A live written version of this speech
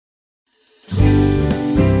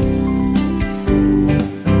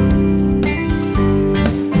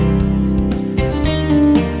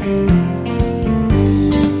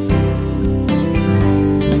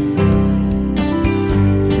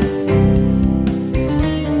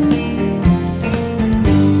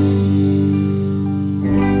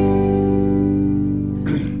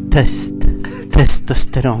Test.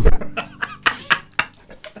 Testosteron.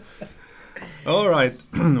 All right.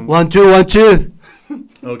 1, 2, 1, 2.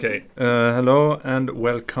 Okay. Hello and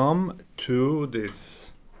welcome to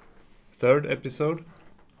this third episode.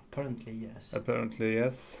 Apparently, yes.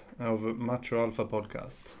 Of Macho Alpha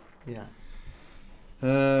podcast. Yeah.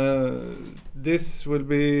 This will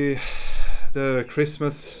be the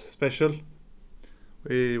Christmas special.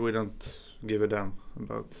 We don't give a damn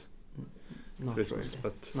about Not Christmas, really.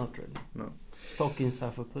 but Not really. no. Stockings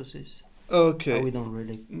are for pussies. Okay. We don't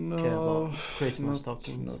really care about Christmas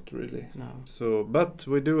stockings. Not really. No. So, but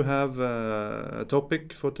we do have a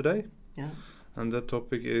topic for today. Yeah. And that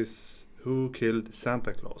topic is who killed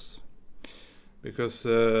Santa Claus? Because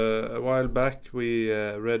a while back we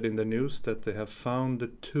read in the news that they have found the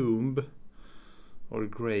tomb or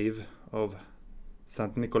grave of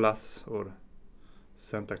Saint Nicholas or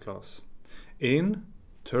Santa Claus in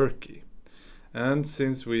Turkey. And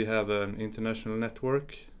since we have an international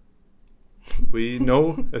network, we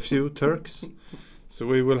know a few Turks. So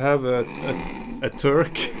we will have a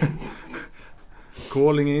Turk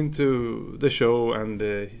calling into the show and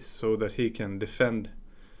so that he can defend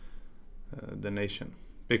the nation.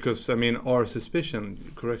 Because, I mean, our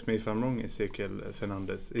suspicion, correct me if I'm wrong, Ezekiel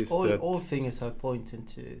Fernandez, is that all things are pointing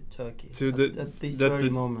to Turkey to at this very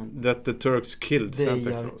moment. That the Turks killed They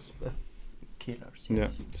Santa are Claus. Killers,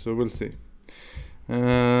 yes. Yeah, so we'll see.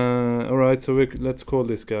 All right, so let's call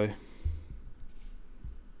this guy.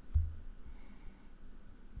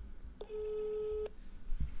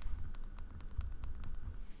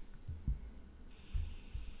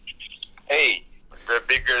 Hey, the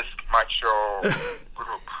biggest macho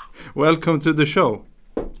group. Welcome to the show.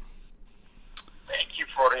 Thank you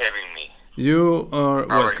for having me. You are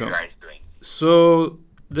How welcome. are you guys doing? So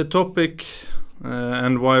the topic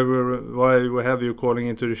and why we have you calling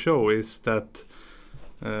into the show is that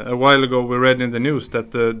a while ago we read in the news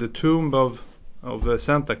that the tomb of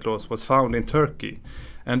Santa Claus was found in Turkey,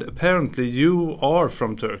 and apparently you are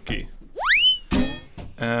from Turkey.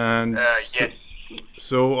 And Yes.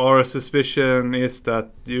 so our suspicion is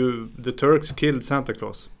that the Turks killed Santa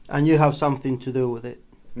Claus. And you have something to do with it.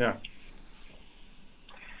 Yeah.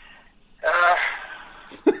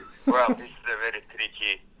 Well, this is a very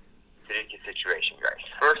tricky situation, guys.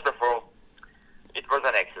 First of all, it was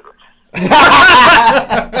an accident.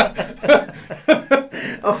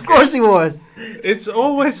 Of course it was. It's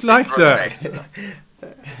always like It was an that. accident.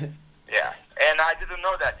 Yeah, and I didn't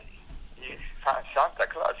know that Santa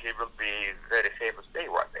Claus, he will be very famous day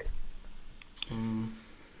one day.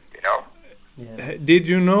 You know? Yeah. Did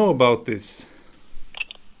you know about this?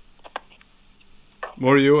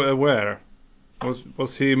 Were you aware?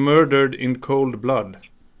 Was he murdered in cold blood?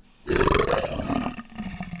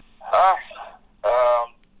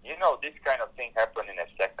 You know, this kind of thing happened in a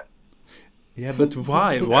second. Yeah, but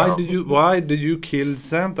why? Why did you kill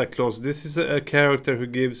Santa Claus? This is a character who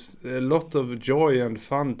gives a lot of joy and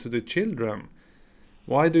fun to the children.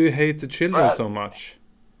 Why do you hate the children so much?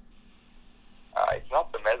 It's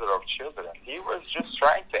not a matter of children. He was just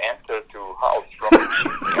trying to enter to house from the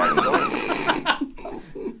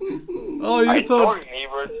Oh, you I thought? told him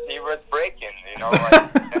he was breaking, you know,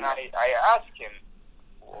 and I asked him,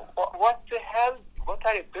 what the hell, what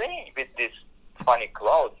are you doing with this funny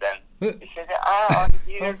clothes? And he said, I'm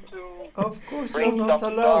here to Of course bring you're not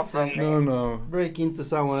some allowed stuff to and No. break into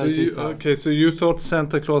someone So else's house. okay, so you thought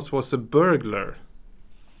Santa Claus was a burglar,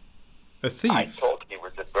 a thief? I thought he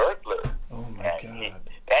was a burglar. Oh my And God!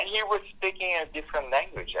 he was speaking a different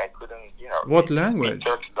language. I couldn't, you know. What we language?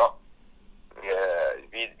 Turks don't.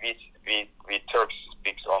 We Turks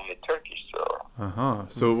speaks only Turkish, so.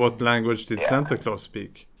 So what language did Yeah. Santa Claus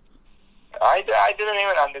speak? I didn't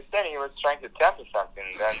even understand. He was trying to tell me something.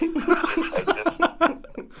 Then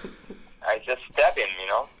I just stabbed him, you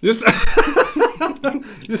know.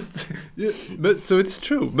 But so it's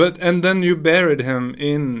true. And then you buried him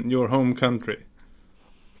in your home country.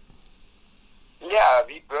 Yeah,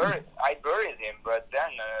 I buried him, but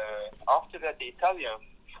then after that, the Italians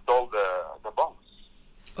stole the bones.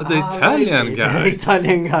 Oh, the Italian really? guys. The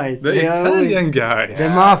Italian guys. The They are Italian always- guys. The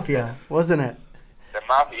mafia, wasn't it? The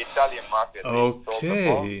Italian mafia, they stole the Okay.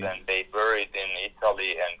 bones and they buried in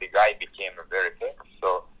Italy, and the guy became very famous.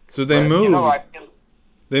 So they but, moved. You know, I feel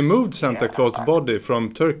They moved Santa Yeah. Claus' body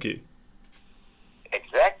from Turkey.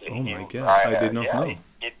 exactly. Oh my God, I did not know.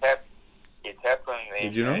 It happened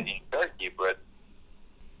Did you know? in Turkey, but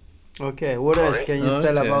Okay, what else can you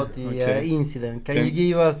tell Okay, about the okay. incident? Can Can- you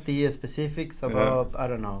give us the specifics about, I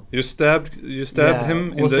don't know. You stabbed him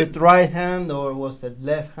in Was the it right hand or was it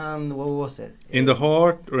left hand? What was it? in the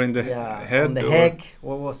heart or in the Yeah, head on the or head.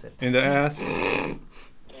 What was it? in the ass?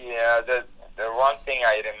 Yeah, the one thing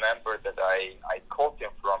I remember that I caught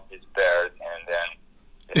him from his beard and then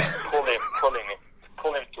pull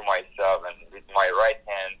him to myself, and with my right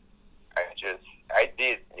hand I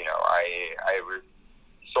did, I was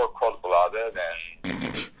so cold-blooded,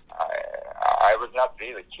 and I was not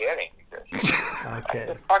really caring because Okay.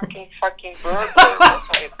 the fucking burglar.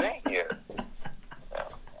 What are you doing here?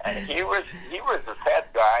 And he was a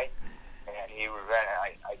fat guy, and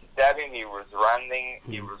I stabbed him. He was running,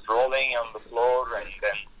 he was rolling on the floor, and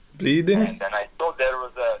then Bleeding? And then I saw there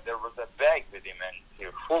was a bag with him, and he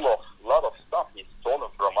was full of lot of stuff he stolen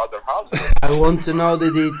from other houses. I want to know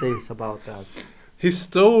the details about that. He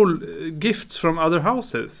stole gifts from other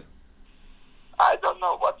houses. I don't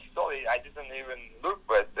know what story. I didn't even look,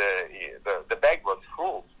 but the bag was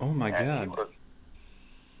full. Oh my And God. he was,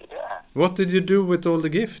 yeah. What did you do with all the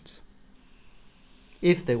gifts?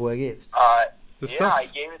 If they were gifts. The Yeah, stuff? I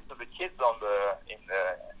gave it to the kids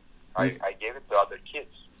I gave it to other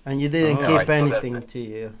kids. And you didn't Oh. keep I saw anything that. to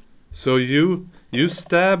you. So you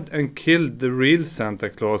stabbed and killed the real Santa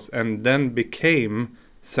Claus and then became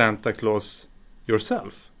Santa Claus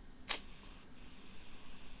yourself?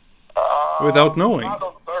 Without knowing? Not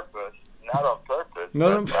on purpose. Not on purpose.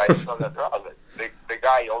 Not on but I saw that the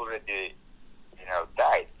guy already,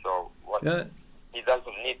 died. So what? Yeah. He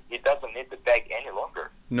doesn't need the bag any longer.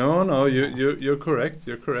 No, you're correct.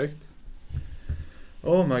 You're correct.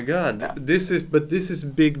 Oh my God, Yeah. this is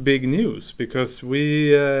big news, because who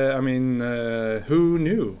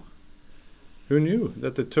knew? Who knew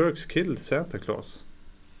that the Turks killed Santa Claus?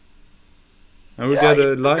 And we Yeah, get it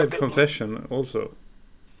a took a live bit- confession also.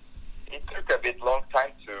 It took a bit long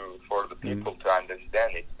time for the people to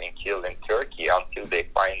understand it's been killed in Turkey until they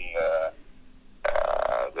find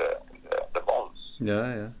the bones.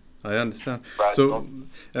 Yeah, I understand. But So,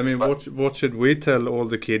 but- what should we tell all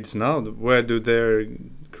the kids now? Where do their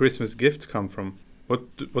Christmas gifts come from? What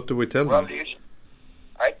do we tell Well, them?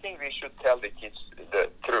 I think we should tell the kids the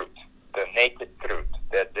truth, the naked truth,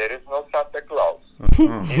 that there is no Santa Claus.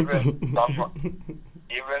 Uh-huh.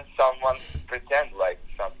 Even someone pretend like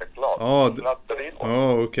Santa Claus. Oh, It's not the real one.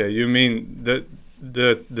 Oh, okay. You mean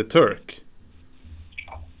the Turk,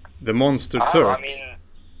 the monster Turk? I mean,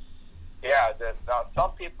 yeah.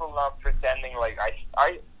 Some people are pretending like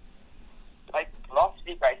like last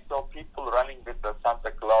week I saw people running with the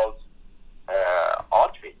Santa Claus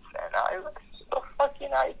outfits, and I was so fucking.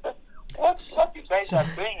 I said, what you guys are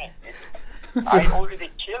doing? I already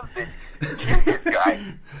killed this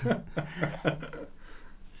guy.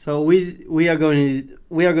 So we are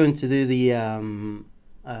going to do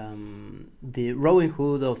the Robin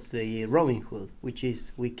Hood of the Robin Hood, which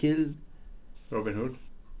is we kill Robin Hood,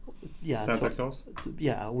 Santa Claus.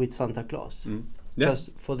 with Santa Claus, Mm. Yeah. just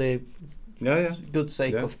for the Yeah. good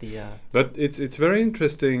sake Yeah. of the. But it's very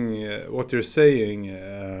interesting what you're saying,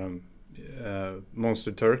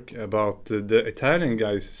 Monster Turk, about the Italian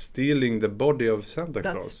guys stealing the body of Santa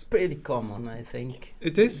That's Claus. pretty common, I think.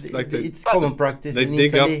 It is like It's common practice they in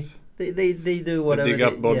dig Italy. up- They do whatever dig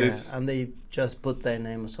up bodies. and they just put their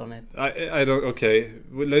names on it. I don't. Okay,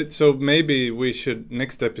 so maybe we should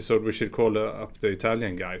next episode we should call up the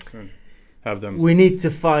Italian guys and have them. We need to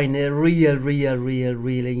find a real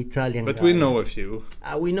Italian But guy. we know a few.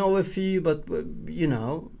 We know a few, but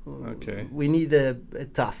Okay. we need a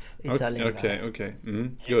tough Italian guy. Okay.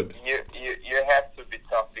 Good. You have to be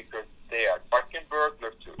tough because they are fucking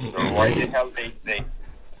burglars too. So why the hell they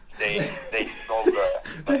stole the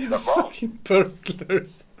bones? Fucking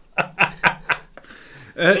burglars.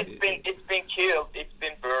 It's been killed. It's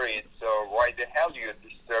been buried. So why the hell you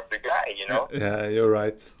disturb the guy? Yeah, you're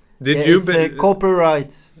right. Did Yeah, you? it's a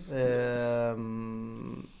copyright.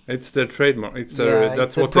 It's their trademark. It's their. That's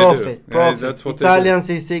it's a what profit. they do. Profit. Yeah, that's what Italians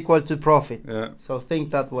is equal to profit. they do. Yeah. So think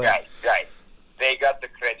that way. Guys, they got the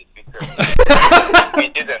credit because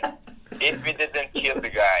if we didn't kill the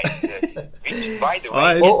guy, which by the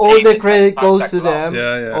way, All the it's credit Santa goes to Claus. them.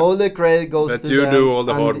 Yeah. All the credit goes But to you them. do all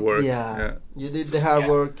the and hard work. Yeah. Yeah. You did the hard Yeah.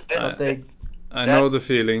 work, but they. I know the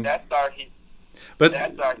feeling. That's But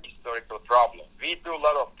our historical problem. We do a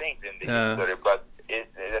lot of things in the history, but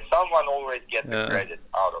someone always gets the credit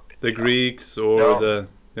out of it. the Greeks or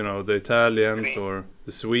No. the Italians Greek- or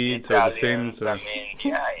the Swedes or the Finns or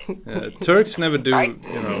Turks never do.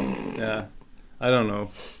 Yeah. I don't know.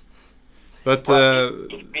 But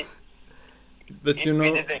If you we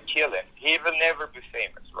know didn't kill him, he will never be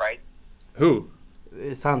famous, right? who?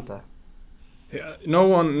 Santa. Yeah, no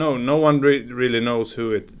one really knows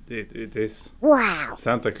who it is. Wow.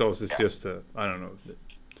 Santa Claus is just I don't know.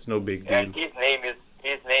 It's no big deal. And his name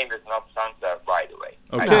is not Santa, by the way.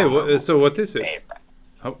 Okay, I don't know so what is it? his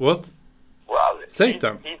name. What? Well,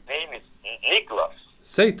 Satan. His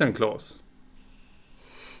Satan Claus.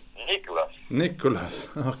 Nicholas.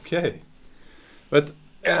 Okay. But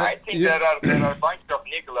Yeah, I think there are a bunch of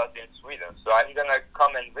Nicholas in Sweden, so I'm gonna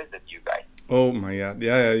come and visit you guys. oh my God,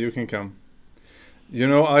 yeah, you can come. You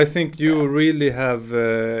know, I think you really have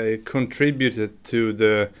contributed to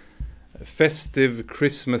the festive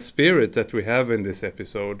Christmas spirit that we have in this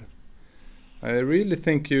episode. I really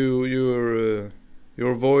think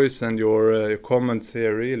your voice and your comments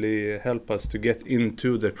here really help us to get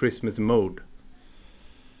into the Christmas mode.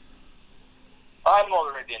 I'm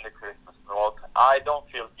already in the Christmas mode. I don't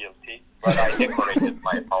feel guilty, but I decorated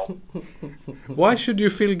my home. Why should you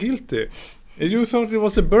feel guilty? You thought it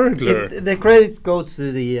was a burglar. If the credit goes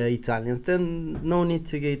to the Italians, then no need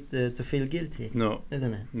to get to feel guilty. No.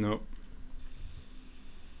 Isn't it? No.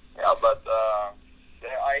 Yeah, but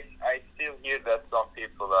I still hear that some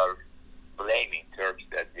people are blaming Turks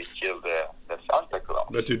that we killed the Santa Claus.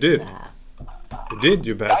 But you did. You did,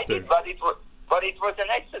 you I bastard. did, but it was an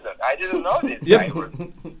accident. I didn't know this Yep. guy was,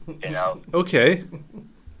 you know. Okay.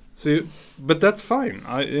 So, but that's fine.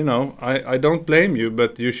 I don't blame you,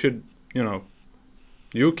 but you should,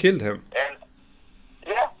 you killed him. And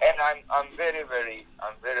yeah, and I'm very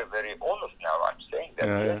honest now. I'm saying that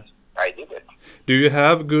yes, I did it. Do you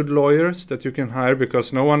have good lawyers that you can hire?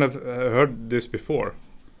 Because no one have heard this before.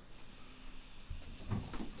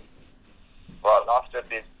 Well, after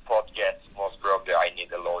this podcast, most probably I need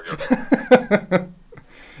a lawyer.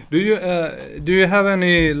 Do you have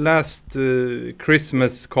any last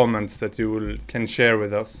Christmas comments that you can share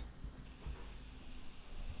with us?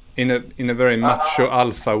 In a very macho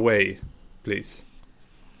alpha way, please.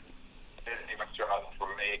 Very much for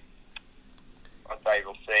me. What I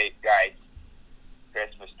will say, guys,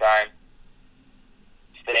 Christmas time,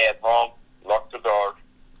 stay at home, lock the door.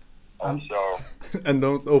 Also, and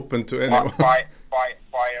don't open to anyone. fire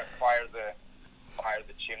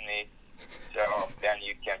the chimney. So then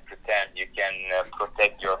you can pretend you can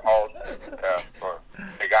protect your house for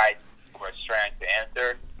the guys who are trying to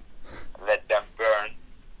enter. Let them burn.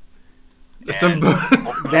 Let them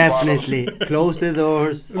burn. Definitely. Close the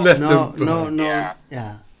doors. Let them burn. No. Yeah.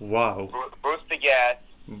 Yeah. Wow. Boost the gas.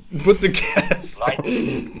 Put the gas.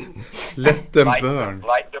 Let them burn.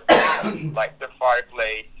 Light the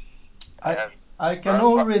fireplace. I can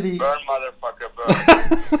already. Burn, motherfucker,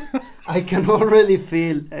 burn. I can already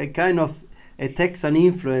feel a kind of a Texan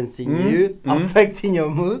influence in you, affecting your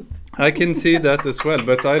mood. I can see that as well,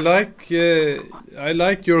 but I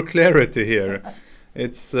like your clarity here.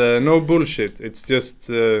 It's no bullshit. It's just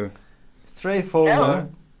straightforward.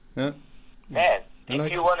 Yeah. Man, like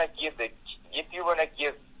if you wanna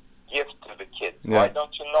give gift to the kids, Yeah. why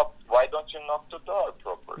don't you knock the door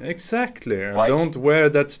properly? Exactly. And Why- don't wear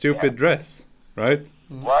that stupid dress, right?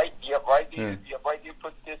 Why do you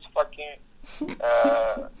put this fucking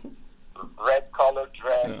red colored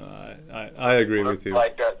dress? I agree with you.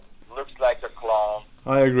 Looks like a clown.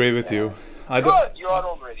 I agree with you. You are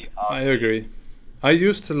already out. I agree. I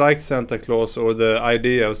used to like Santa Claus or the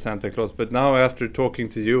idea of Santa Claus, but now after talking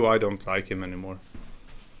to you, I don't like him anymore.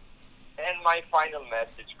 And my final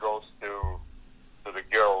message goes to the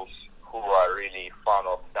girls who are really fond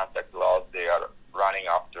of Santa Claus. They are running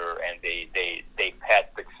after and they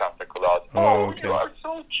pet the Santa Claus. Oh, okay. You are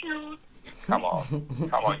so cute. Come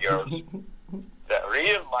on, girls. The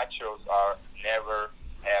real machos are never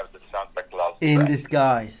have the Santa Claus In dress.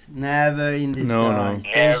 disguise. Never in disguise.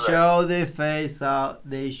 No. They Never. show their face out.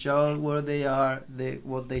 They show where they are.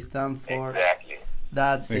 What they stand for. Exactly.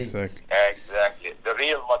 That's Exactly. Exactly. The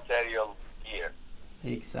real material here.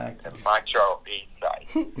 it. Exactly. The macho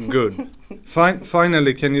inside. Good.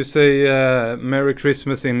 Finally, can you say Merry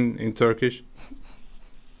Christmas in Turkish?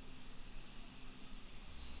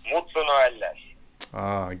 Mutlu Noeller,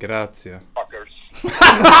 Ah, grazie. fuckers.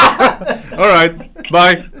 All right.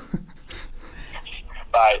 Bye.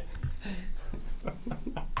 Bye.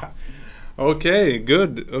 Okay,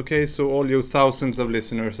 good. Okay, so all you thousands of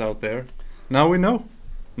listeners out there, now we know.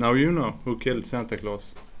 Now you know who killed Santa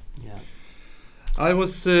Claus. Yeah.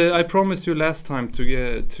 I promised you last time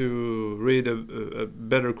to read a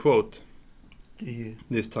better quote Do you?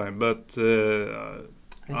 this time, but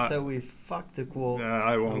I said we fuck the quote.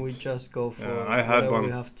 I won't. And we just go for I had whatever one.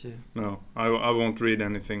 we have to. No, I won't read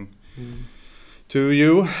anything to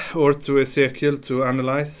you or to Ezekiel to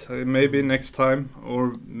analyze. Maybe next time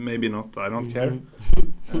or maybe not. I don't care.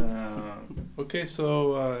 Okay,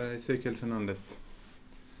 so Ezekiel Fernandez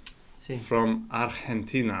See. from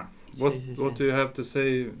Argentina. What do you have to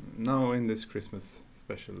say now in this Christmas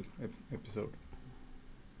special episode?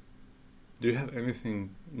 Do you have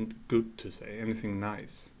anything good to say? Anything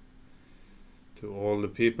nice to all the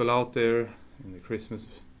people out there in the Christmas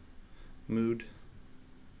mood?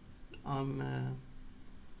 I'm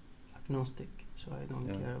agnostic, so I don't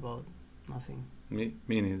Yeah. care about nothing. Me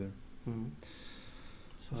neither.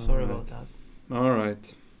 So sorry Alright. about that. All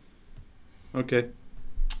right. Okay,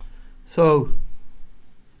 So,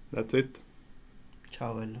 that's it.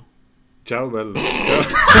 ciao bello. Ciao bello.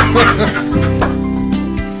 Ciao.